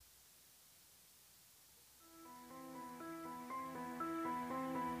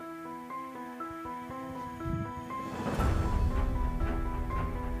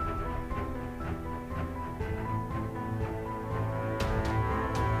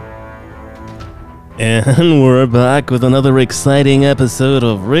And we're back with another exciting episode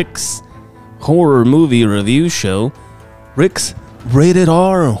of Rick's Horror Movie Review Show. Rick's Rated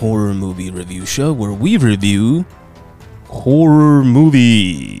R Horror Movie Review Show, where we review horror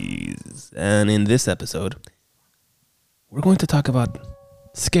movies. And in this episode, we're going to talk about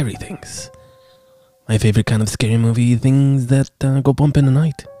scary things. My favorite kind of scary movie, things that go bump in the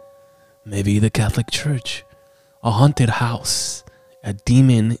night. Maybe the Catholic Church, a haunted house, a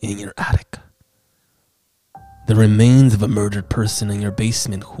demon in your attic. The remains of a murdered person in your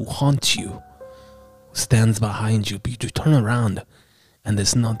basement who haunts you, who stands behind you, but you turn around and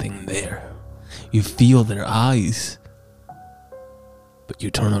there's nothing there. You feel their eyes, but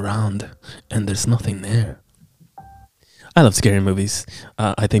you turn around and there's nothing there. I love scary movies.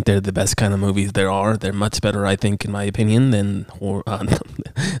 I think they're the best kind of movies there are. They're much better, I think, in my opinion, than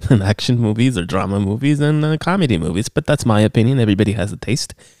action movies or drama movies and comedy movies. But that's my opinion. Everybody has a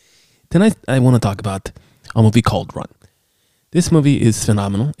taste. Tonight, I want to talk about a movie called Run. This movie is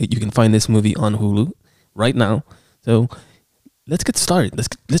phenomenal. You can find this movie on Hulu right now. So let's get started.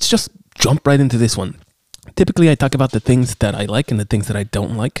 Let's just jump right into this one. Typically, I talk about the things that I like and the things that I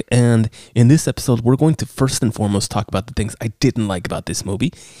don't like. And in this episode, we're going to first and foremost talk about the things I didn't like about this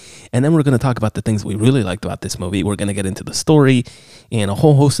movie. And then we're going to talk about the things we really liked about this movie. We're going to get into the story and a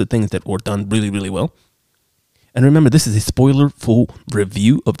whole host of things that were done really, really well. And remember, this is a spoiler-full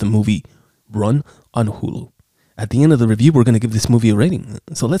review of the movie Run on Hulu. At the end of the review, we're going to give this movie a rating.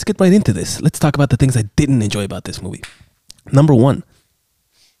 So let's get right into this. Let's talk about the things I didn't enjoy about this movie. Number one,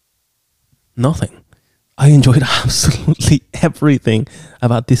 nothing. I enjoyed absolutely everything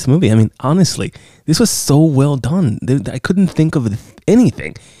about this movie. I mean, honestly, this was so well done. I couldn't think of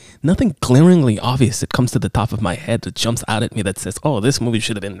anything. Nothing glaringly obvious that comes to the top of my head that jumps out at me that says, oh, this movie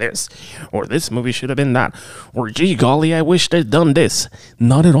should have been this, or this movie should have been that, or gee golly, I wish they'd done this.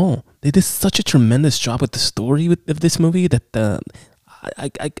 Not at all. They did such a tremendous job with the story of this movie that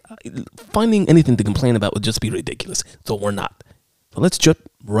finding anything to complain about would just be ridiculous. So we're not. So let's jump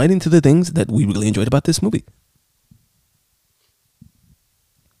right into the things that we really enjoyed about this movie.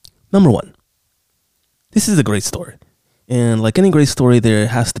 Number one, this is a great story. And like any great story, there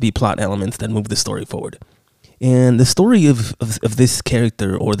has to be plot elements that move the story forward. And the story of this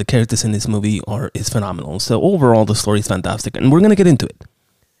character, or the characters in this movie, is phenomenal. So overall, the story is fantastic, and we're going to get into it.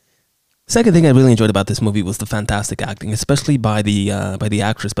 Second thing I really enjoyed about this movie was the fantastic acting, especially by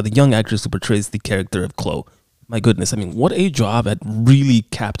the young actress who portrays the character of Chloe. My goodness, I mean, what a job at really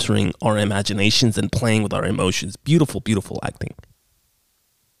capturing our imaginations and playing with our emotions. Beautiful, beautiful acting.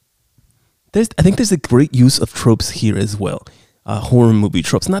 I think there's a great use of tropes here as well. Horror movie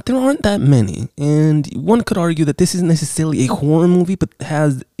tropes. There aren't that many. And one could argue that this isn't necessarily a horror movie, but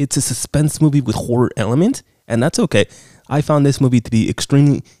it's a suspense movie with horror element. And that's okay. I found this movie to be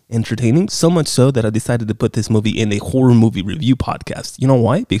extremely entertaining. So much so that I decided to put this movie in a horror movie review podcast. You know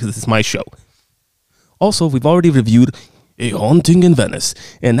why? Because it's my show. Also, we've already reviewed A Haunting in Venice.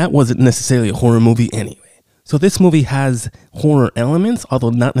 And that wasn't necessarily a horror movie anyway. So this movie has horror elements, although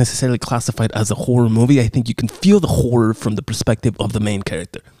not necessarily classified as a horror movie. I think you can feel the horror from the perspective of the main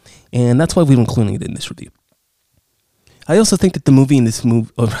character. And that's why we're including it in this review. I also think that the movie in this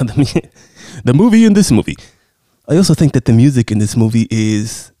movie, or rather, the movie in this movie, I also think that the music in this movie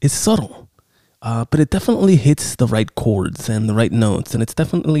is subtle. But it definitely hits the right chords and the right notes. And it's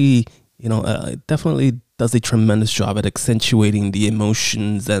definitely, it definitely does a tremendous job at accentuating the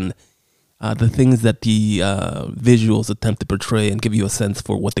emotions and the things that the visuals attempt to portray and give you a sense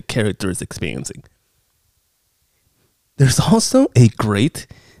for what the character is experiencing. There's also a great,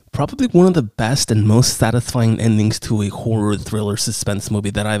 probably one of the best and most satisfying endings to a horror thriller suspense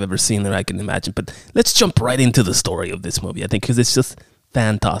movie that I've ever seen that I can imagine. But let's jump right into the story of this movie, I think, because it's just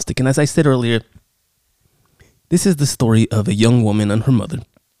fantastic. And as I said earlier, this is the story of a young woman and her mother,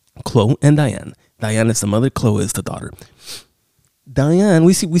 Chloe and Diane. Diane is the mother, Chloe is the daughter. Diane,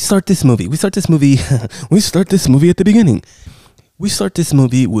 we start this movie at the beginning. We start this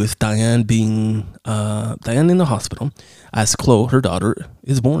movie with Diane being Diane in the hospital as Chloe, her daughter,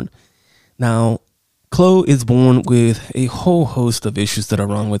 is born. Now, Chloe is born with a whole host of issues that are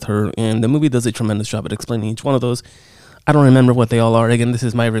wrong with her, and the movie does a tremendous job at explaining each one of those. I don't remember what they all are. Again, this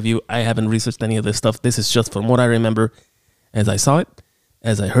is my review. I haven't researched any of this stuff. This is just from what I remember as I saw it,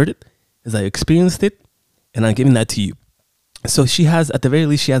 as I heard it, as I experienced it, and I'm giving that to you. So she has, at the very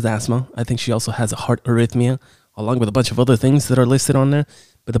least, she has asthma. I think she also has a heart arrhythmia, along with a bunch of other things that are listed on there.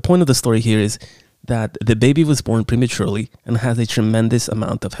 But the point of the story here is that the baby was born prematurely and has a tremendous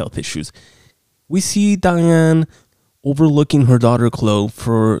amount of health issues. We see Diane overlooking her daughter Chloe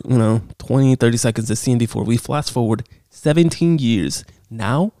for, 20, 30 seconds, the scene before. We flash forward 17 years.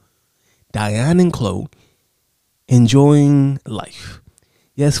 Now, Diane and Chloe enjoying life.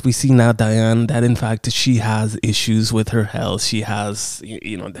 Yes, we see now Diane that in fact she has issues with her health. She has,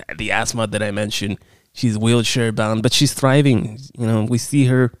 the asthma that I mentioned. She's wheelchair bound, but she's thriving. We see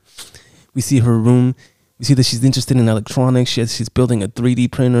her room. We see that she's interested in electronics. She's building a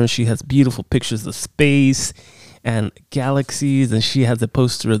 3D printer. She has beautiful pictures of space and galaxies, and she has a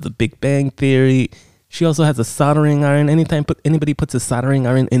poster of the Big Bang Theory. She also has a soldering iron. Anytime anybody puts a soldering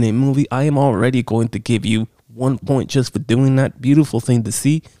iron in a movie, I am already going to give you 1 point just for doing that. Beautiful thing to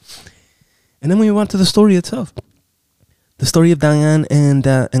see. And then we move on to the story itself. The story of Diane and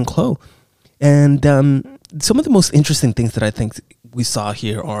Chloe. And some of the most interesting things that I think we saw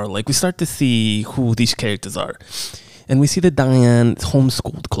here are, like, we start to see who these characters are. And we see that Diane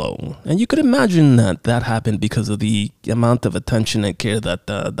homeschooled Chloe. And you could imagine that happened because of the amount of attention and care that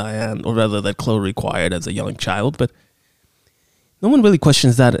that Chloe required as a young child. But no one really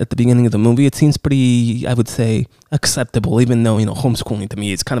questions that at the beginning of the movie. It seems pretty, I would say, acceptable, even though, homeschooling to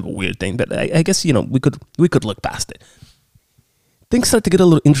me is kind of a weird thing. But I guess, we could look past it. Things start to get a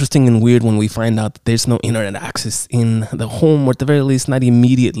little interesting and weird when we find out that there's no internet access in the home, or at the very least, not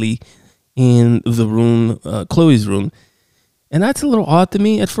immediately in the room, Chloe's room. And that's a little odd to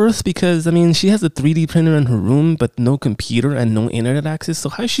me at first because, she has a 3D printer in her room, but no computer and no internet access. So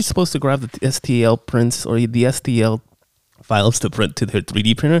how is she supposed to grab the STL prints or the STL files to print to her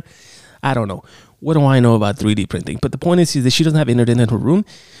 3D printer? I don't know. What do I know about 3D printing? But the point is that she doesn't have internet in her room.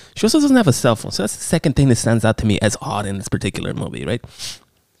 She also doesn't have a cell phone. So that's the second thing that stands out to me as odd in this particular movie, right?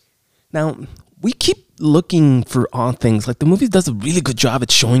 Now, we keep looking for odd things. Like, the movie does a really good job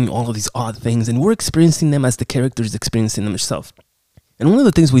at showing all of these odd things, and we're experiencing them as the character is experiencing them herself. And one of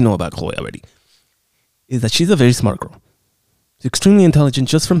the things we know about Chloe already is that she's a very smart girl. She's extremely intelligent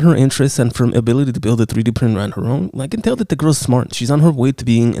just from her interests and from ability to build a 3D printer on her own. I can tell that the girl's smart. She's on her way to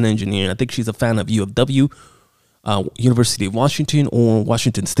being an engineer. I think she's a fan of U of W, University of Washington, or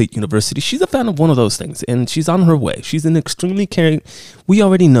Washington State University. She's a fan of one of those things, and she's on her way. She's an extremely caring. We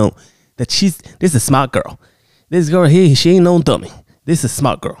already know that this is a smart girl. This girl here, she ain't no dummy. This is a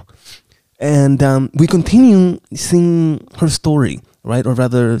smart girl. And we continue seeing her story, right? Or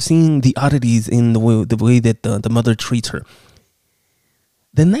rather, seeing the oddities in the way that the mother treats her.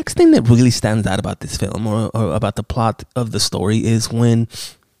 The next thing that really stands out about this film, or about the plot of the story, is when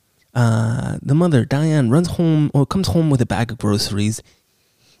the mother, Diane, comes home with a bag of groceries,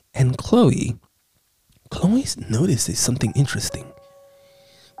 and Chloe notices something interesting.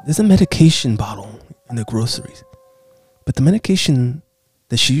 There's a medication bottle in the groceries, but the medication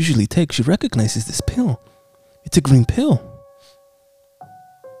that she usually takes, she recognizes this pill. It's a green pill,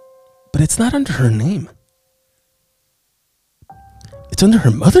 but it's not under her name. It's under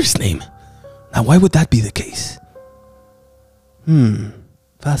her mother's name. Now, why would that be the case?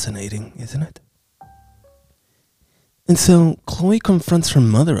 Fascinating, isn't it? And so Chloe confronts her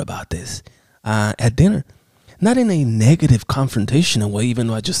mother about this at dinner. Not in a negative confrontational way, even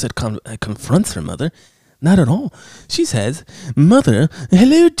though I just said confronts her mother. Not at all. She says, "Mother,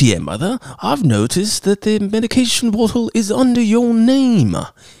 hello dear mother, I've noticed that the medication bottle is under your name."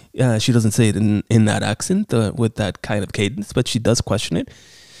 She doesn't say it in that accent, with that kind of cadence, but she does question it.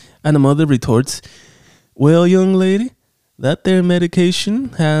 And the mother retorts, "Well, young lady, that there medication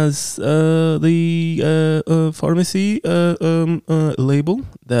has the pharmacy label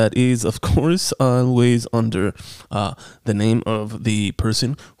that is, of course, always under the name of the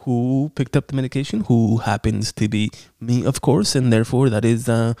person who picked up the medication, who happens to be me, of course, and therefore that is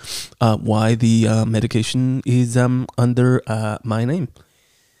why the medication is under my name."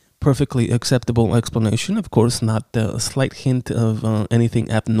 Perfectly acceptable explanation, of course, not a slight hint of anything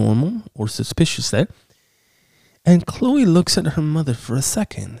abnormal or suspicious there. And Chloe looks at her mother for a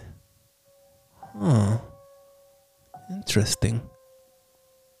second. Interesting.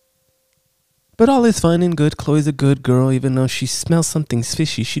 But all is fine and good. Chloe's a good girl. Even though she smells something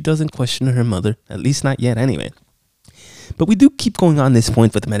fishy, she doesn't question her mother. At least not yet anyway. But we do keep going on this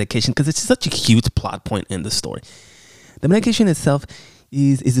point with the medication because it's such a huge plot point in the story. The medication itself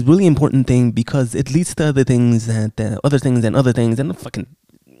is a really important thing because it leads to other things and other things and fucking,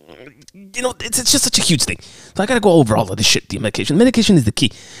 it's just such a huge thing. So I gotta go over all of this shit. The medication is the key.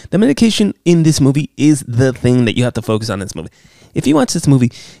 The medication in this movie is the thing that you have to focus on in this movie. If you watch this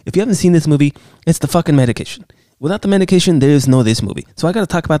movie, if you haven't seen this movie, it's the fucking medication. Without the medication, there is no this movie. So I gotta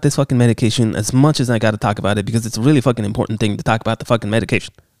talk about this fucking medication as much as I gotta talk about it because it's a really fucking important thing to talk about the fucking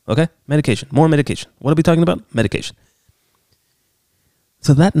medication. Okay? Medication. More medication. What are we talking about? Medication.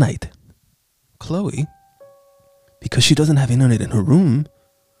 So that night, Chloe, because she doesn't have internet in her room,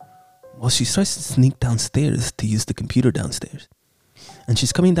 well, she starts to sneak downstairs to use the computer downstairs. And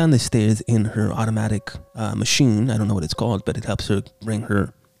she's coming down the stairs in her automatic machine. I don't know what it's called, but it helps her bring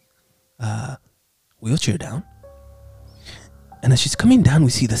her wheelchair down. And as she's coming down, we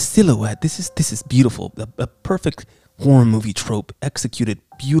see the silhouette. This is beautiful. A perfect horror movie trope executed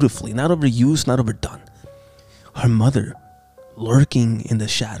beautifully. Not overused, not overdone. Her mother lurking in the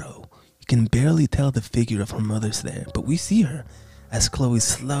shadow. You can barely tell the figure of her mother's there, but we see her as Chloe's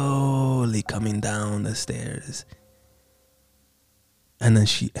slowly coming down the stairs. And then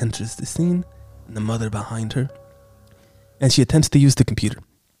she enters the scene, and the mother behind her. And she attempts to use the computer,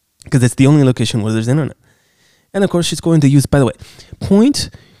 because it's the only location where there's internet. And of course, she's going to use, by the way,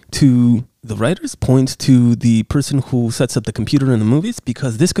 point to the writers, point to the person who sets up the computer in the movies,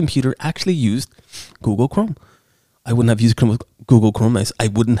 because this computer actually used Google Chrome. I wouldn't have used Google Chrome. I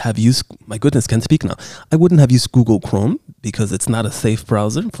wouldn't have used, my goodness, can't speak now. I wouldn't have used Google Chrome because it's not a safe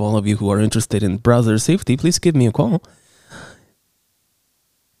browser. For all of you who are interested in browser safety, please give me a call.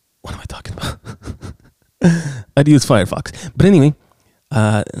 What am I talking about? I'd use Firefox. But anyway,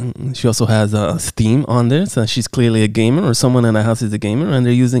 she also has Steam on there, so she's clearly a gamer, or someone in the house is a gamer, and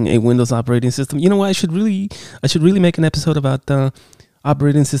they're using a Windows operating system. You know what? I should really make an episode about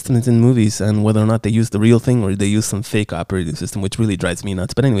operating systems in movies and whether or not they use the real thing or they use some fake operating system, which really drives me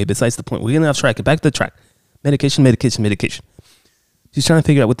nuts. But anyway, besides the point, we're getting off track. Back to the track. Medication. She's trying to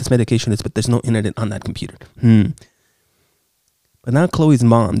figure out what this medication is, but there's no internet on that computer. But now Chloe's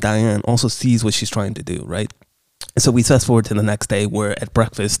mom, Diane, also sees what she's trying to do, right? And so we fast forward to the next day where at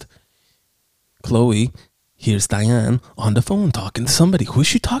breakfast, Chloe hears Diane on the phone talking to somebody. Who is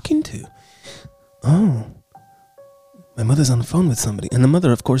she talking to? Oh, my mother's on the phone with somebody. And the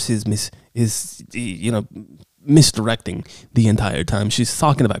mother, of course, is misdirecting the entire time. She's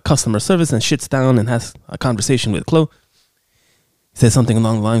talking about customer service and shits down and has a conversation with Chloe. Says something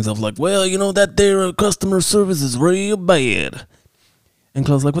along the lines of like, well, you know, that their customer service is real bad. And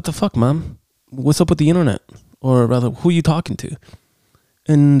Chloe's like, what the fuck, mom? What's up with the internet? Or rather, who are you talking to?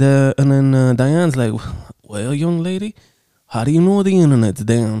 And then Diane's like, well, young lady, how do you know the internet's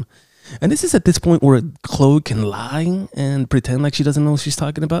down? And this is at this point where Chloe can lie and pretend like she doesn't know what she's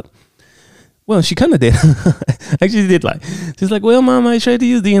talking about. Well, she kind of did. Actually, she did lie. She's like, well, mom, I tried to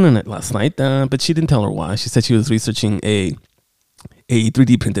use the internet last night, but she didn't tell her why. She said she was researching a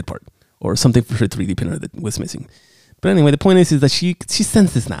 3D printed part or something for her 3D printer that was missing. But anyway, the point is that she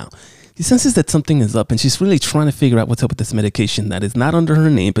senses now. She senses that something is up, and she's really trying to figure out what's up with this medication that is not under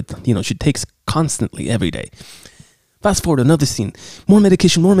her name, but, you know, she takes constantly every day. Fast forward, another scene. More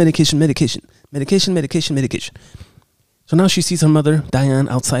medication. So now she sees her mother, Diane,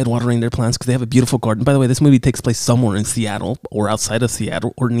 outside watering their plants because they have a beautiful garden. By the way, this movie takes place somewhere in Seattle or outside of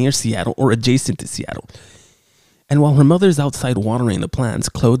Seattle or near Seattle or adjacent to Seattle. And while her mother's outside watering the plants,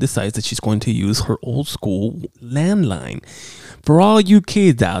 Chloe decides that she's going to use her old school landline. For all you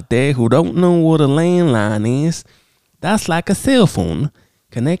kids out there who don't know what a landline is, that's like a cell phone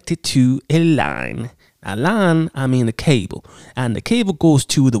connected to a line. Now, line, I mean a cable. And the cable goes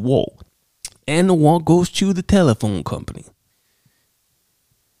to the wall. And the wall goes to the telephone company.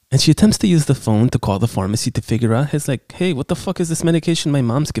 And she attempts to use the phone to call the pharmacy to figure out, it's like, hey, what the fuck is this medication my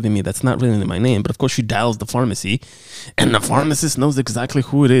mom's giving me that's not really my name? But of course she dials the pharmacy, and the pharmacist knows exactly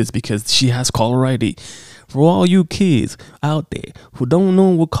who it is because she has caller ID. For all you kids out there who don't know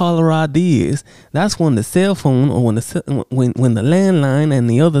what caller ID is, that's when the cell phone or when the landline and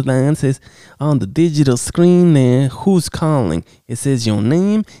the other line says on the digital screen there, who's calling. It says your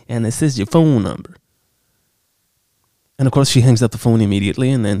name and it says your phone number. And of course, she hangs up the phone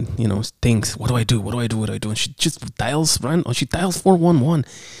immediately and then, you know, thinks, what do I do? And she just dials 411.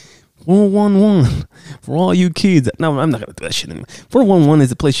 411. For all you kids. No, I'm not going to do that shit anymore. 411 is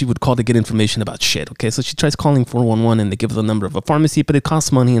the place she would call to get information about shit, okay? So she tries calling 411 and they give her the number of a pharmacy, but it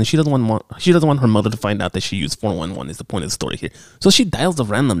costs money and she doesn't want her mother to find out that she used 411 is the point of the story here. So she dials a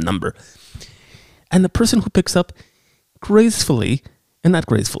random number. And the person who picks up gracefully, and not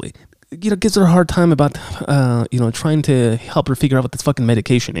gracefully, you know, gives her a hard time about, trying to help her figure out what this fucking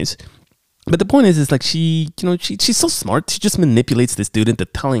medication is. But the point is like she's so smart. She just manipulates the student to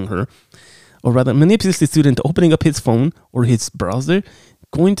telling her, or rather manipulates the student to opening up his phone or his browser,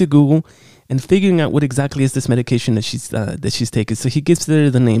 going to Google and figuring out what exactly is this medication that she's taking. So he gives her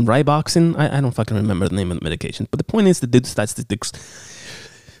the name Riboxin. I don't fucking remember the name of the medication. But the point is the dude starts to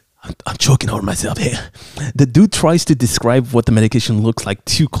I'm choking over myself here. The dude tries to describe what the medication looks like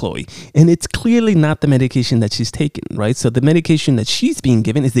to Chloe, and it's clearly not the medication that she's taken, right? So the medication that she's being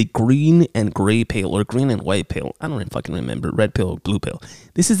given is a green and gray pill or green and white pill. I don't fucking remember, red pill or blue pill.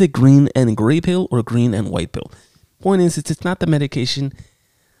 This is a green and gray pill or green and white pill. Point is, it's not the medication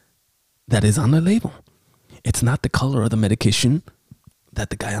that is on the label. It's not the color of the medication that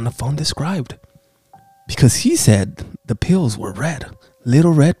the guy on the phone described. Because he said the pills were red,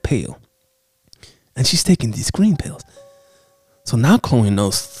 little red pill. And she's taking these green pills. So now Chloe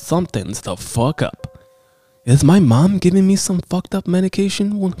knows something's the fuck up. Is my mom giving me some fucked up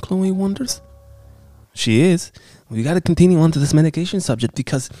medication? Chloe wonders. She is. We got to continue on to this medication subject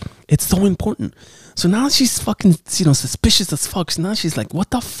because it's so important. So now she's fucking, suspicious as fuck. So now she's like,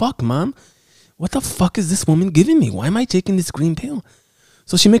 what the fuck, mom? What the fuck is this woman giving me? Why am I taking this green pill?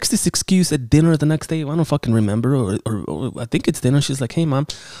 So she makes this excuse at dinner the next day. I don't fucking remember. Or I think it's dinner. She's like, hey, mom,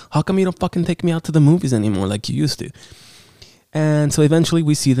 how come you don't fucking take me out to the movies anymore like you used to? And so eventually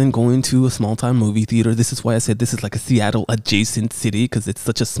we see them going to a small town movie theater. This is why I said this is like a Seattle adjacent city because it's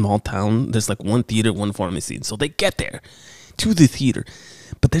such a small town. There's like one theater, one pharmacy. And so they get there to the theater.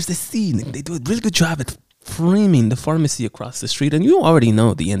 But there's this scene. And they do a really good job at framing the pharmacy across the street. And you already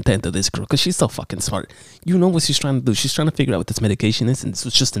know the intent of this girl because she's so fucking smart. You know what she's trying to do. She's trying to figure out what this medication is. And so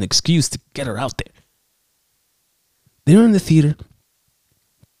it's just an excuse to get her out there. They're in the theater.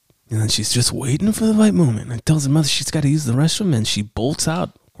 And then she's just waiting for the right moment. And tells her mother she's got to use the restroom. And she bolts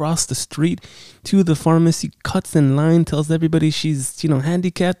out across the street to the pharmacy, cuts in line, tells everybody she's,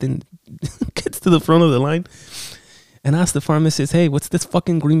 handicapped, and gets to the front of the line and asks the pharmacist, hey, what's this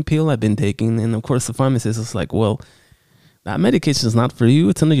fucking green pill I've been taking? And of course the pharmacist is like, well, that medication is not for you.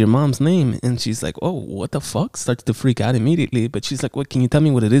 It's under your mom's name. And she's like, oh, what the fuck? Starts to freak out immediately. But she's like, what, can you tell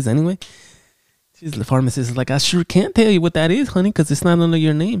me what it is anyway? The pharmacist is like, I sure can't tell you what that is, honey, because it's not under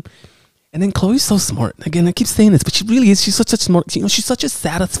your name. And then Chloe's so smart. Again, I keep saying this, but she really is. She's such a smart, she's such a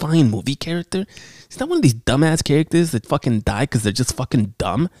satisfying movie character. She's not one of these dumbass characters that fucking die because they're just fucking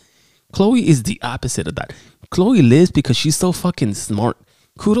dumb. Chloe is the opposite of that. Chloe lives because she's so fucking smart.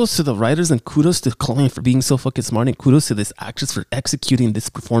 Kudos to the writers and kudos to Chloe for being so fucking smart, and kudos to this actress for executing this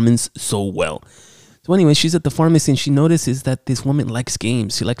performance so well. So anyway, she's at the pharmacy and she notices that this woman likes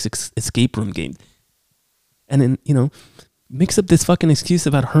games. She likes escape room games. And then, makes up this fucking excuse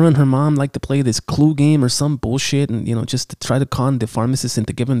about her and her mom like to play this Clue game or some bullshit and, just to try to con the pharmacist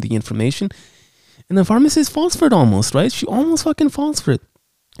into giving the information. And the pharmacist falls for it almost, right? She almost fucking falls for it.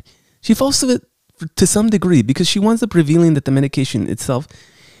 She falls for it to some degree because she winds up revealing that the medication itself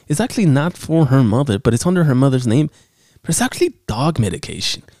is actually not for her mother, but it's under her mother's name. But it's actually dog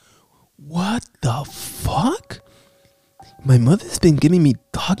medication. What the fuck? My mother's been giving me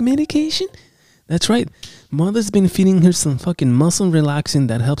dog medication? That's right. Mother's been feeding her some fucking muscle relaxing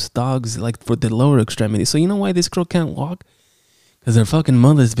that helps dogs, like for the lower extremity. So you know why this girl can't walk? Because her fucking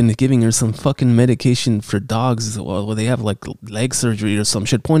mother's been giving her some fucking medication for dogs where they have like leg surgery or some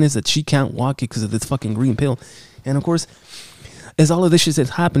shit. Point is that she can't walk because of this fucking green pill. And of course, as all of this shit is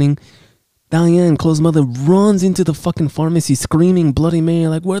happening, Diane, Chloe's mother, runs into the fucking pharmacy screaming Bloody Mary,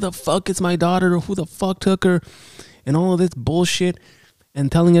 like, where the fuck is my daughter? Who the fuck took her? And all of this bullshit. And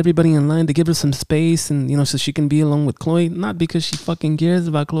telling everybody in line to give her some space and, so she can be alone with Chloe. Not because she fucking cares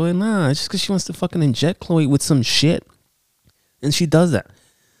about Chloe. Nah, it's just because she wants to fucking inject Chloe with some shit. And she does that.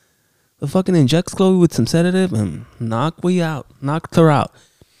 The fucking injects Chloe with some sedative and knocked her out.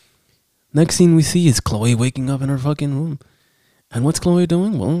 Next scene we see is Chloe waking up in her fucking room. And what's Chloe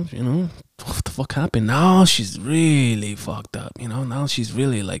doing? Well, what the fuck happened? Now she's really fucked up. Now she's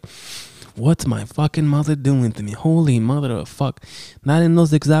really like, what's my fucking mother doing to me? Holy mother of fuck. Not in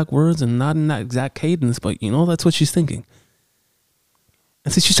those exact words and not in that exact cadence, but that's what she's thinking.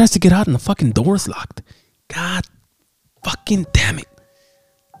 And so she tries to get out and the fucking door's locked. God fucking damn it.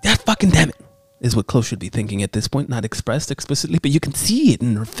 God fucking damn it. Is what Chloe should be thinking at this point. Not expressed explicitly, but you can see it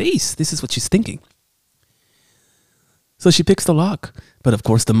in her face. This is what she's thinking. So she picks the lock. But of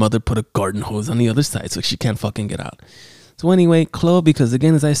course the mother put a garden hose on the other side so she can't fucking get out. So anyway, Chloe, because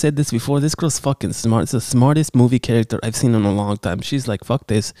again, as I said this before, this girl's fucking smart. It's the smartest movie character I've seen in a long time. She's like, fuck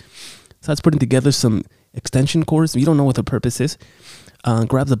this. Starts putting together some extension cords. You don't know what the purpose is.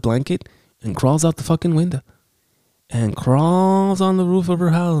 Grabs a blanket and crawls out the fucking window. And crawls on the roof of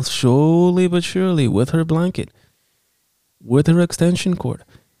her house, slowly but surely, with her blanket. With her extension cord.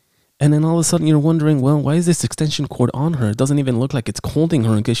 And then all of a sudden you're wondering, well, why is this extension cord on her? It doesn't even look like it's holding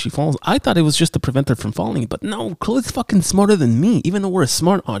her in case she falls. I thought it was just to prevent her from falling. But no, Chloe's fucking smarter than me, even though we're a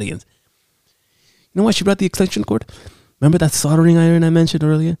smart audience. You know why she brought the extension cord? Remember that soldering iron I mentioned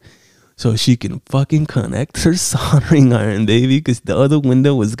earlier? So she can fucking connect her soldering iron, baby, because the other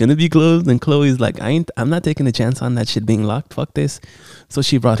window was going to be closed. And Chloe's like, I'm not taking a chance on that shit being locked. Fuck this. So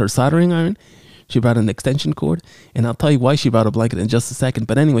she brought her soldering iron. She brought an extension cord, and I'll tell you why she brought a blanket in just a second.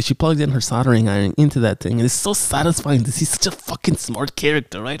 But anyway, she plugged in her soldering iron into that thing, and it's so satisfying to see such a fucking smart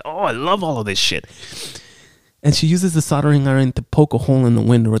character, right? Oh, I love all of this shit. And she uses the soldering iron to poke a hole in the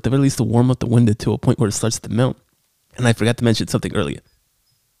window, or at the very least to warm up the window to a point where it starts to melt. And I forgot to mention something earlier.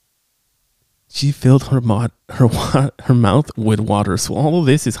 She filled her mouth with water. So all of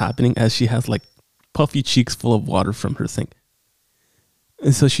this is happening as she has like puffy cheeks full of water from her sink.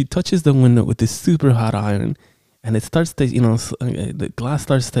 And so she touches the window with this super hot iron, and it starts to, the glass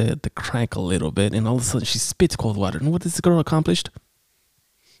starts to crack a little bit, and all of a sudden she spits cold water. And what this girl accomplished?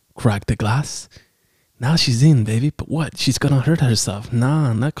 Cracked the glass. Now she's in, baby. But what? She's gonna hurt herself.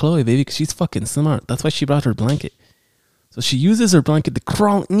 Nah, not Chloe, baby, because she's fucking smart. That's why she brought her blanket. So she uses her blanket to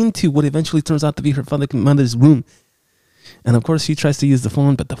crawl into what eventually turns out to be her mother's room. And of course, she tries to use the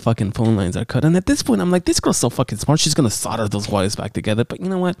phone, but the fucking phone lines are cut. And at this point, I'm like, this girl's so fucking smart. She's going to solder those wires back together. But you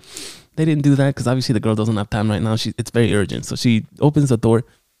know what? They didn't do that because obviously the girl doesn't have time right now. It's very urgent. So she opens the door.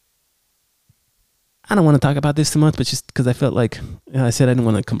 I don't want to talk about this too much, but just because I felt like, I said I didn't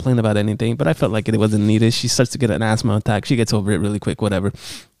want to complain about anything, but I felt like it wasn't needed. She starts to get an asthma attack. She gets over it really quick, whatever.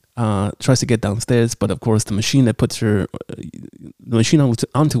 Tries to get downstairs, but of course the machine that puts her, the machine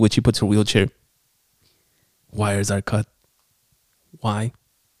onto which she puts her wheelchair, wires are cut. Why?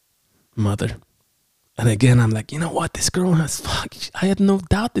 Mother. And again, I'm like, you know what? This girl has, I had no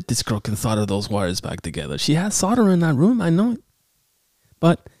doubt that this girl can solder those wires back together. She has solder in that room. I know it.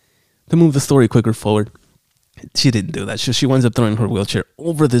 But to move the story quicker forward, she didn't do that. She winds up throwing her wheelchair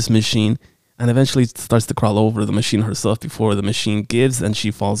over this machine and eventually starts to crawl over the machine herself before the machine gives, and she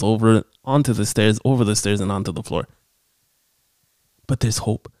falls over onto the stairs, over the stairs, and onto the floor. But there's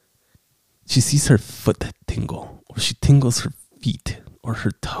hope. She sees her foot tingle, or she tingles her feet, or her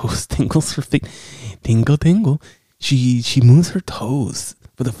toes tingles her feet. Tingle. She moves her toes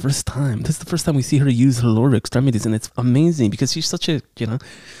for the first time. This is the first time we see her use her lower extremities, and it's amazing because she's such a,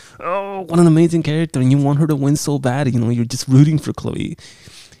 what an amazing character, and you want her to win so bad. You're just rooting for Chloe.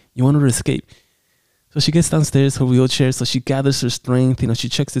 You want her to escape. So she gets downstairs, her wheelchair, so she gathers her strength. She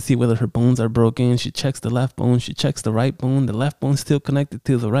checks to see whether her bones are broken. She checks the left bone. She checks the right bone. The left bone's still connected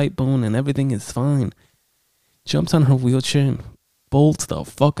to the right bone, and everything is fine. Jumps on her wheelchair and bolts the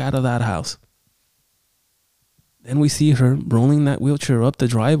fuck out of that house. Then we see her rolling that wheelchair up the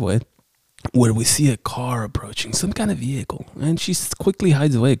driveway, where we see a car approaching, some kind of vehicle. And she quickly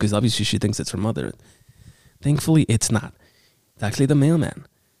hides away because obviously she thinks it's her mother. Thankfully, it's not. It's actually the mailman.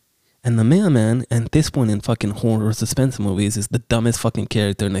 And the mailman, at this point in fucking horror suspense movies, is the dumbest fucking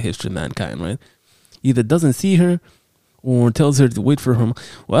character in the history of mankind, right? Either doesn't see her or tells her to wait for her.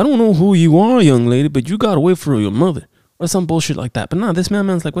 Well, I don't know who you are, young lady, but you gotta wait for your mother. Or some bullshit like that. But no, this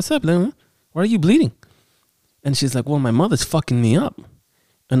mailman's like, what's up, Lena? Why are you bleeding? And she's like, well, my mother's fucking me up.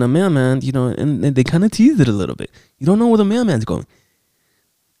 And the mailman, and they kind of tease it a little bit. You don't know where the mailman's going.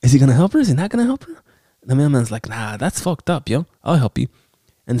 Is he gonna help her? Is he not gonna help her? The mailman's like, nah, that's fucked up, yo. I'll help you.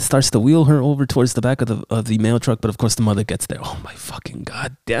 And starts to wheel her over towards the back of the mail truck. But of course the mother gets there. Oh my fucking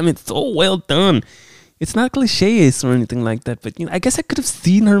god damn it. So well done. It's not cliches or anything like that. But I guess I could have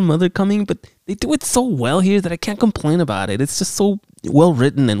seen her mother coming. But they do it so well here that I can't complain about it. It's just so well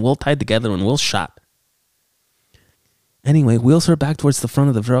written and well tied together and well shot. Anyway, wheels her back towards the front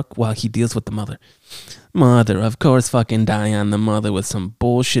of the truck while he deals with the mother. Mother, of course, fucking Diane, the mother, with some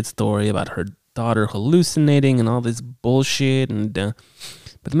bullshit story about her daughter hallucinating and all this bullshit. And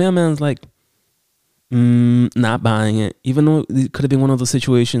but the mailman's like, not buying it. Even though it could have been one of those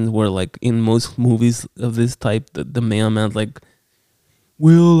situations where, like, in most movies of this type, the mailman's like,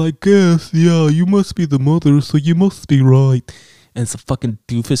 well, I guess, yeah, you must be the mother, so you must be right. And it's a fucking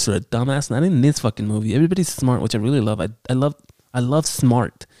doofus or a dumbass. Not in this fucking movie. Everybody's smart, which I really love. I love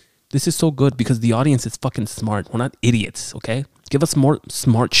smart. This is so good because the audience is fucking smart. We're not idiots, okay? Give us more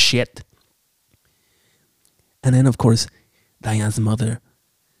smart shit. And then, of course, Diane's mother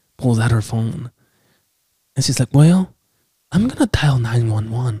pulls out her phone. And she's like, well, I'm going to dial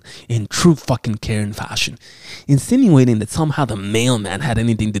 911 in true fucking Karen fashion, insinuating that somehow the mailman had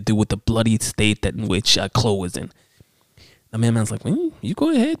anything to do with the bloody state that in which Chloe was in. The mailman's like, well, you go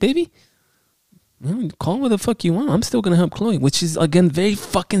ahead, baby. Call what the fuck you want. I'm still going to help Chloe, which is, again, very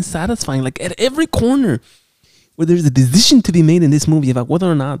fucking satisfying. Like, at every corner where there's a decision to be made in this movie about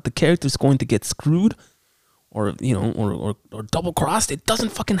whether or not the character's going to get screwed or double crossed, it doesn't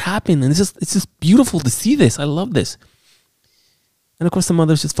fucking happen. And it's just beautiful to see this. I love this. And of course the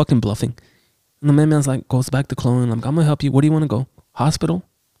mother's just fucking bluffing. And the mailman's like, goes back to Chloe and I'm gonna help you. Where do you want to go? Hospital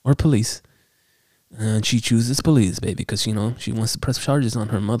or police? And she chooses police, baby, because she wants to press charges on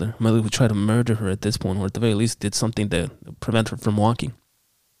her mother. Her mother would try to murder her at this point, or at the very least did something to prevent her from walking.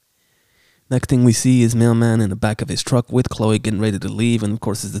 Next thing we see is mailman in the back of his truck with Chloe getting ready to leave. And of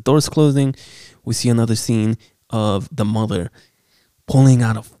course, as the door's closing, we see another scene of the mother pulling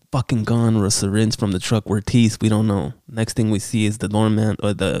out a fucking gun or a syringe from the truck. Where teeth, we don't know. Next thing we see is the doorman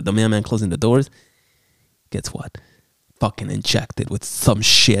or the mailman closing the doors. Guess what? fucking injected with some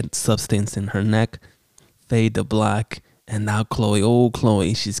shit substance in her neck. Fade to black. And now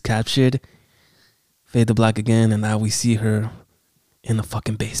Chloe, she's captured. Fade to black again. And now we see her in the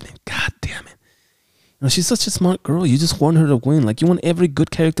fucking basement. God damn it. You know, she's such a smart girl. You just want her to win. Like, you want every good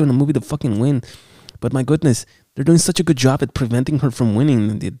character in a movie to fucking win. But my goodness, they're doing such a good job at preventing her from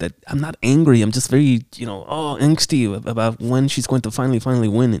winning that I'm not angry. I'm just very, angsty about when she's going to finally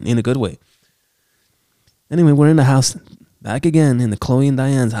win in a good way. Anyway, we're in the house back again in the Chloe and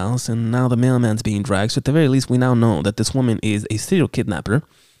Diane's house, and now the mailman's being dragged. So at the very least, we now know that this woman is a serial kidnapper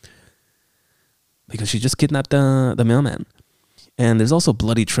because she just kidnapped the mailman. And there's also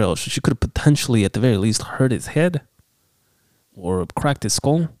bloody trails. So she could have potentially, at the very least, hurt his head or cracked his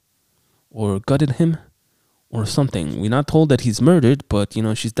skull or gutted him or something. We're not told that he's murdered, but,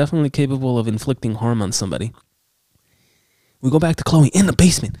 she's definitely capable of inflicting harm on somebody. We go back to Chloe in the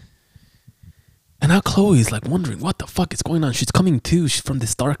basement. And now Chloe is like wondering what the fuck is going on. She's coming to from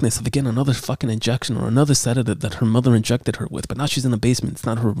this darkness of, again, another fucking injection or another sedative that her mother injected her with. But now she's in the basement. It's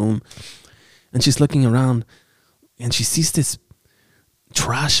not her room. And she's looking around and she sees this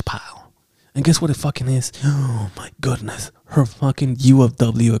trash pile. And guess what it fucking is? Oh my goodness. Her fucking U of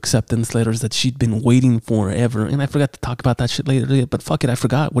W acceptance letters that she'd been waiting forever. And I forgot to talk about that shit later. But fuck it, I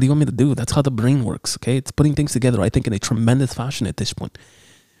forgot. What do you want me to do? That's how the brain works, okay? It's putting things together, I think, in a tremendous fashion at this point.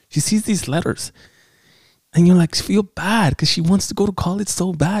 She sees these letters. And you're like, feel bad because she wants to go to college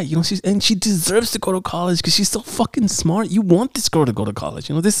so bad. She deserves to go to college because she's so fucking smart. You want this girl to go to college.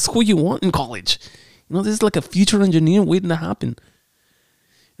 This is who you want in college. This is like a future engineer waiting to happen.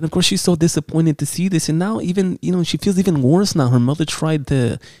 And of course, she's so disappointed to see this. And now even, she feels even worse now. Her mother tried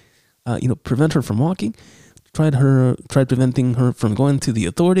to, prevent her from walking, tried preventing her from going to the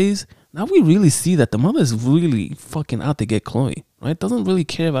authorities. Now we really see that the mother is really fucking out to get Chloe, right? Doesn't really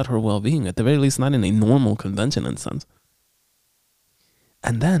care about her well-being, at the very least, not in a normal conventional sense.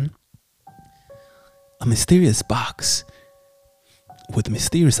 And then a mysterious box with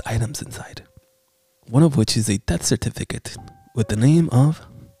mysterious items inside. One of which is a death certificate with the name of,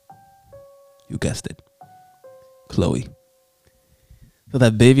 you guessed it, Chloe. So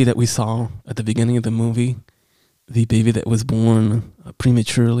that baby that we saw at the beginning of the movie, the baby that was born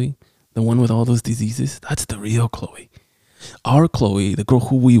prematurely, the one with all those diseases, that's the real Chloe. Our Chloe, the girl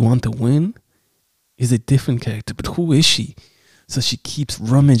who we want to win, is a different character. But who is she? So she keeps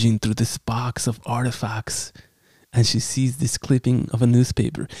rummaging through this box of artifacts and she sees this clipping of a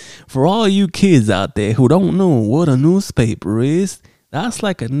newspaper. For all you kids out there who don't know what a newspaper is, that's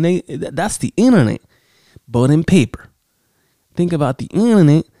that's the internet, but in paper. Think about the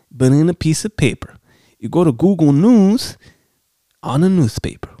internet, but in a piece of paper. You go to Google News on a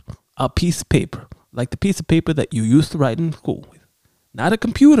newspaper, a piece of paper, like the piece of paper that you used to write in school with. Not a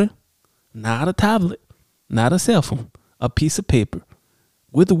computer, not a tablet, not a cell phone, a piece of paper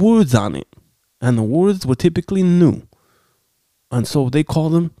with words on it. And the words were typically new. And so they call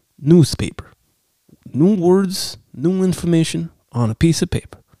them newspaper. New words, new information on a piece of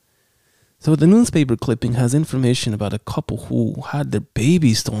paper. So the newspaper clipping has information about a couple who had their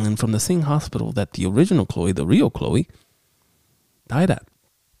baby stolen from the same hospital that the original Chloe, the real Chloe, died at.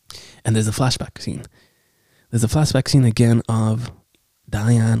 And there's a flashback scene. There's a flashback scene again of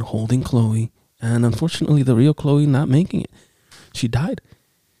Diane holding Chloe, and unfortunately the real Chloe not making it. She died.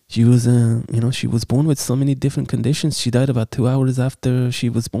 She was, she was born with so many different conditions. She died about 2 hours after she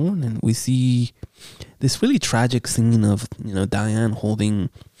was born, and we see this really tragic scene of, Diane holding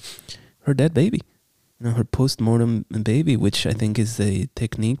her dead baby, her post-mortem baby, which I think is a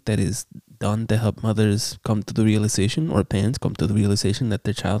technique that is done to help mothers come to the realization, or parents come to the realization, that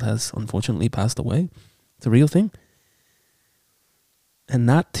their child has unfortunately passed away. It's a real thing. And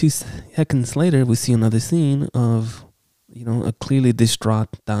not 2 seconds later, we see another scene of, a clearly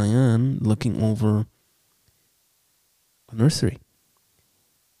distraught Diane looking over a nursery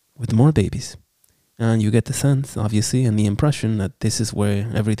with more babies. And you get the sense, obviously, and the impression that this is where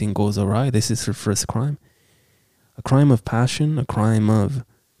everything goes awry. This is her first crime. A crime of passion, a crime of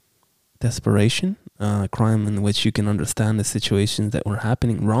desperation, a crime in which you can understand the situations that were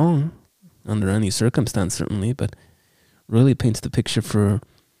happening wrong under any circumstance, certainly, but really paints the picture for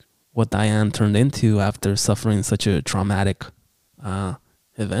what Diane turned into after suffering such a traumatic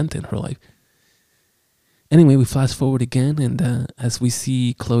event in her life. Anyway, we flash forward again, and as we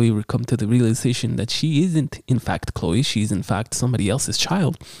see Chloe come to the realization that she isn't, in fact, Chloe, she's, in fact, somebody else's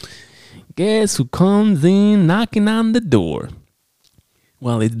child. Guess who comes in knocking on the door?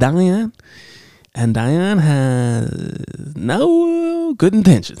 Well, it's Diane, and Diane has no good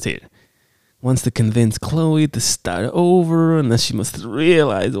intentions here. Wants to convince Chloe to start over, and then she must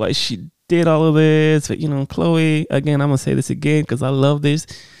realize why she did all of this. But, Chloe, again, I'm going to say this again because I love this.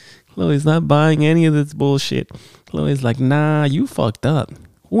 Chloe's not buying any of this bullshit. Chloe's like, nah, you fucked up.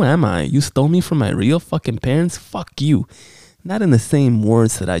 Who am I? You stole me from my real fucking parents? Fuck you. Not in the same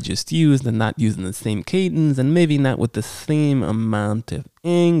words that I just used, and not using the same cadence, and maybe not with the same amount of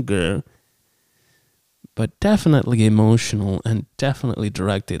anger, but definitely emotional and definitely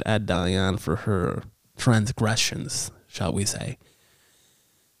directed at Diane for her transgressions, shall we say.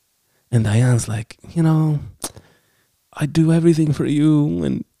 And Diane's like, I do everything for you,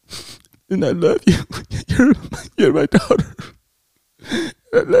 and I love you. You're my daughter.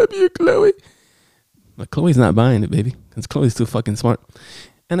 I love you, Chloe. But Chloe's not buying it, baby, because Chloe's too fucking smart.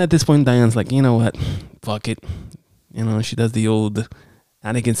 And at this point, Diane's like, you know what? Fuck it. She does the old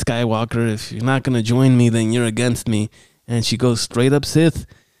Anakin Skywalker. If you're not going to join me, then you're against me. And she goes straight up Sith.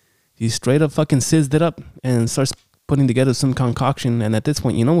 She straight up fucking Sithed it up and starts putting together some concoction. And at this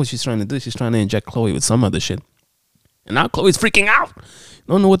point, you know what she's trying to do? She's trying to inject Chloe with some other shit. And now Chloe's freaking out.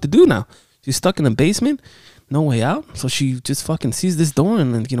 Don't know what to do now. She's stuck in the basement. No way out. So she just fucking sees this door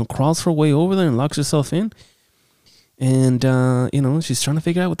and crawls her way over there and locks herself in. And, she's trying to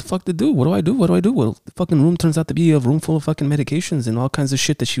figure out what the fuck to do. What do I do? Well, the fucking room turns out to be a room full of fucking medications and all kinds of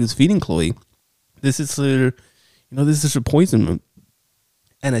shit that she was feeding Chloe. This is her poison room.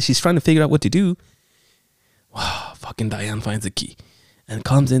 And as she's trying to figure out what to do, wow, fucking Diane finds a key and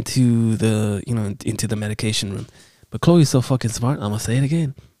comes into the medication room. But Chloe's so fucking smart. I'm going to say it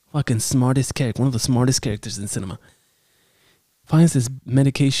again. Fucking smartest character. One of the smartest characters in cinema. Finds this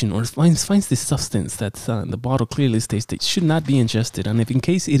medication or finds this substance that's the bottle clearly states that should not be ingested. And if in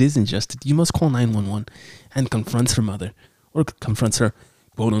case it is ingested, you must call 911 and confronts her mother, or confronts her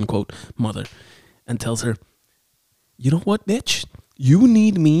quote unquote mother, and tells her, you know what, bitch? You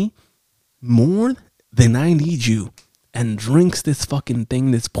need me more than I need you. And drinks this fucking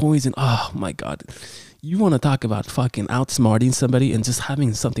thing, this poison. Oh my God. You want to talk about fucking outsmarting somebody and just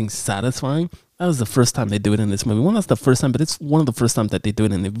having something satisfying? That was the first time they do it in this movie. Well, that's the first time, but it's one of the first times that they do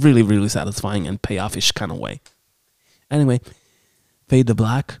it in a really, really satisfying and payoffish kind of way. Anyway, fade to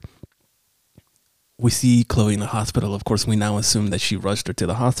black. We see Chloe in the hospital. Of course, we now assume that she rushed her to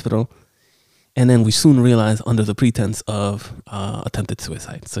the hospital. And then we soon realize under the pretense of attempted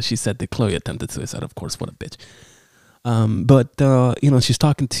suicide. So she said that Chloe attempted suicide. Of course, what a bitch. But she's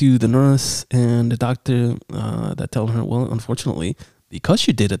talking to the nurse and the doctor that tell her, well, unfortunately, because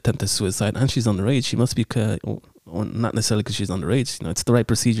she did attempt suicide and she's underage, she must be, or not necessarily because she's underage, it's the right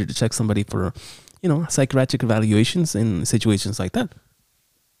procedure to check somebody for, psychiatric evaluations in situations like that.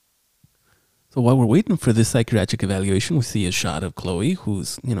 So while we're waiting for this psychiatric evaluation, we see a shot of Chloe,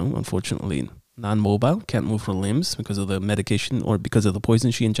 who's, unfortunately non-mobile, can't move her limbs because of the medication or because of the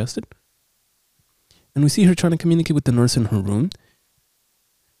poison she ingested. And we see her trying to communicate with the nurse in her room.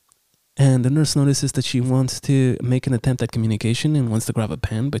 And the nurse notices that she wants to make an attempt at communication and wants to grab a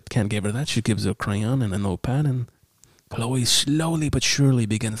pen, but can't give her that. She gives her a crayon and a notepad, and Chloe slowly but surely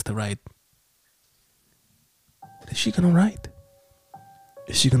begins to write. What is she going to write?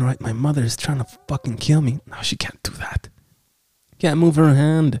 Is she going to write, my mother is trying to fucking kill me? No, she can't do that. Can't move her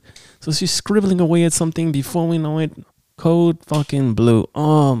hand. So she's scribbling away at something. Before we know it, code fucking blue.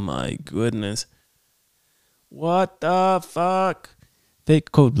 Oh my goodness. What the fuck?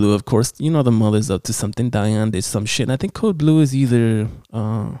 Fake Code Blue, of course. The mother's up to something. Diane did some shit. And I think Code Blue is either...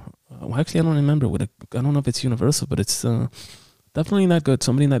 actually, I don't remember. I don't know if it's universal, but it's definitely not good.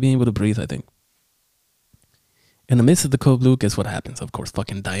 Somebody not being able to breathe, I think. In the midst of the Code Blue, guess what happens? Of course,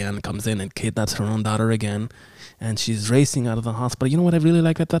 fucking Diane comes in and kidnaps her own daughter again. And she's racing out of the hospital. You know what I really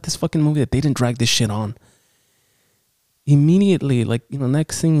like about this fucking movie? That they didn't drag this shit on. Immediately,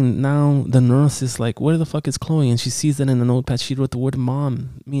 next scene, now the nurse is like, where the fuck is Chloe? And she sees that in the notepad. She wrote the word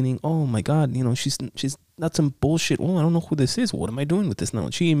mom, meaning, oh my God, she's not some bullshit. Oh, I don't know who this is. What am I doing with this now?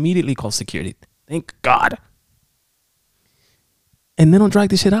 And she immediately calls security. Thank God. And they don't drag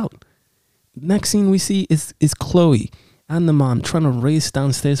this shit out. Next scene we see is Chloe and the mom trying to race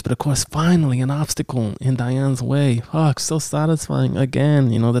downstairs, but of course, finally an obstacle in Diane's way. Fuck, so satisfying. Again,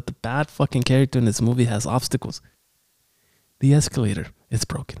 that the bad fucking character in this movie has obstacles. The escalator is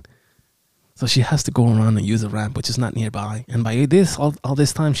broken. So she has to go around and use a ramp, which is not nearby. And by this, all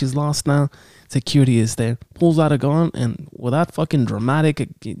this time she's lost now. Security is there. Pulls out a gun, and without fucking dramatic,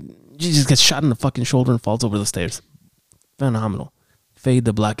 she just gets shot in the fucking shoulder and falls over the stairs. Phenomenal. Fade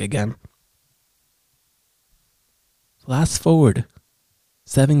to black again. Fast forward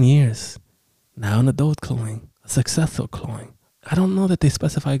 7 years. Now an adult Chloe. A successful Chloe. I don't know that they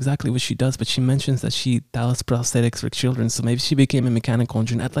specify exactly what she does, but she mentions that she does prosthetics for children, so maybe she became a mechanical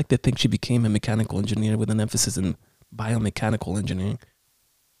engineer. I'd like to think she became a mechanical engineer with an emphasis in biomechanical engineering.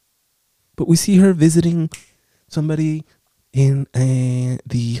 But we see her visiting somebody in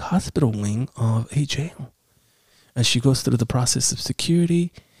the hospital wing of a jail as she goes through the process of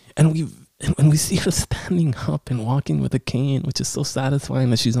security, and we see her standing up and walking with a cane, which is so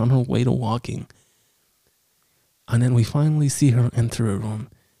satisfying that she's on her way to walking. And then we finally see her enter a room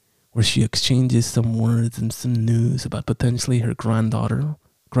where she exchanges some words and some news about potentially her granddaughter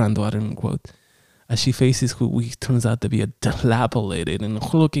in quote, as she faces who turns out to be a dilapidated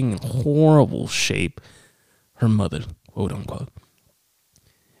and looking in horrible shape, her mother, quote unquote.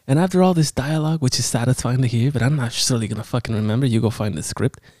 And after all this dialogue, which is satisfying to hear, but I'm not necessarily going to fucking remember, you go find the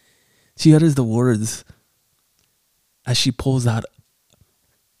script, she utters the words as she pulls out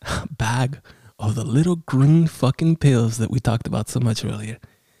a bag of the little green fucking pills that we talked about so much earlier,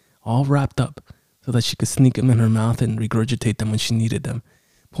 all wrapped up so that she could sneak them in her mouth and regurgitate them when she needed them.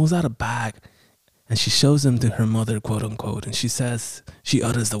 Pulls out a bag and she shows them to her mother, quote unquote, and she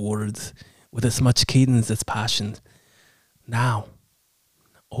utters the words with as much cadence as passion. Now,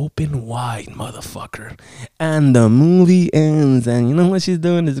 open wide, motherfucker. And the movie ends. And you know what she's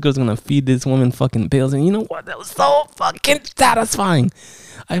doing? This girl's gonna feed this woman fucking pills. And you know what? That was so fucking satisfying.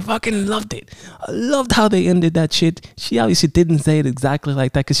 I fucking loved it. I loved how they ended that shit. She obviously didn't say it exactly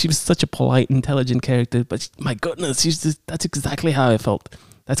like that because she was such a polite, intelligent character. But my goodness, that's exactly how I felt.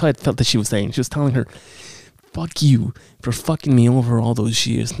 That's how I felt that she was saying. She was telling her, fuck you for fucking me over all those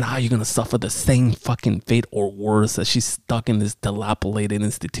years. Now you're going to suffer the same fucking fate or worse as she's stuck in this dilapidated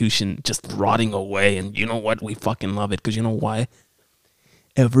institution just rotting away. And you know what? We fucking love it because you know why?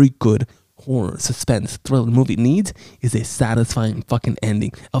 Every good horror, suspense, thriller movie needs is a satisfying fucking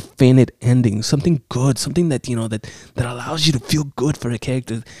ending. A fainted ending. Something good. Something that, you know, that allows you to feel good for a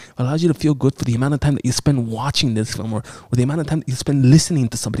character. Allows you to feel good for the amount of time that you spend watching this film or the amount of time that you spend listening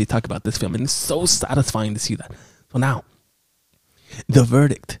to somebody talk about this film. And it's so satisfying to see that. So now, The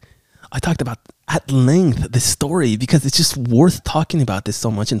Verdict. I talked about at length this story because it's just worth talking about this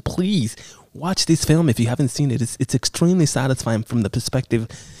so much. And please watch this film if you haven't seen it. It's extremely satisfying from the perspective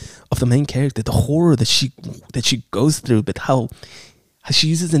of the main character, the horror that she goes through, but how she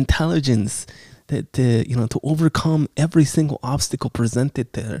uses intelligence to overcome every single obstacle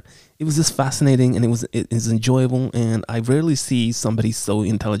presented to her. It was just fascinating, and it is enjoyable. And I rarely see somebody so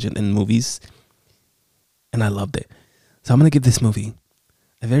intelligent in movies, and I loved it. So I'm gonna give this movie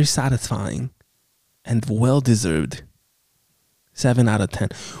a very satisfying and well-deserved 7 out of 10.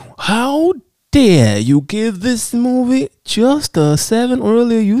 How dare you give this movie just a 7?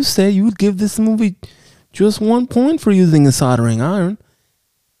 Earlier you said you'd give this movie just 1 point for using a soldering iron.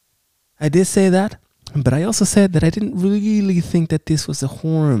 I did say that, but I also said that I didn't really think that this was a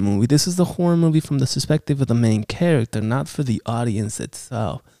horror movie. This is a horror movie from the perspective of the main character, not for the audience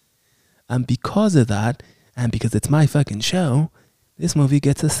itself. And because of that, and because it's my fucking show, this movie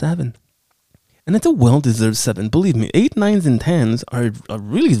gets a 7. And it's a well-deserved 7. Believe me, 8, 9s, and 10s are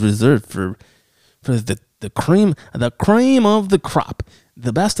really reserved for the cream of the crop,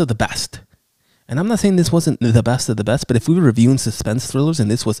 the best of the best. And I'm not saying this wasn't the best of the best, but if we were reviewing suspense thrillers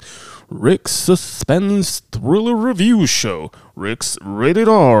and this was Rick's Suspense Thriller Review Show, Rick's Rated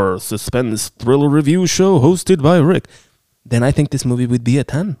R Suspense Thriller Review Show hosted by Rick, then I think this movie would be a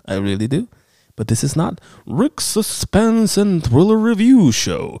 10. I really do. But this is not Rick's Suspense and Thriller Review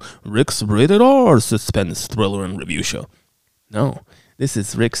Show, Rick's Rated R Suspense Thriller and Review Show. No, this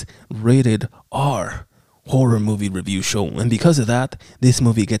is Rick's Rated R Horror Movie Review Show. And because of that, this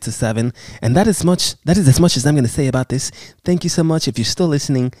movie gets a 7. And that is as much as I'm going to say about this. Thank you so much. If you're still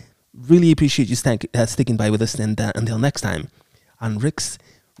listening, really appreciate you sticking by with us. And until next time, on Rick's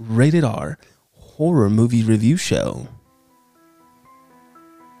Rated R Horror Movie Review Show.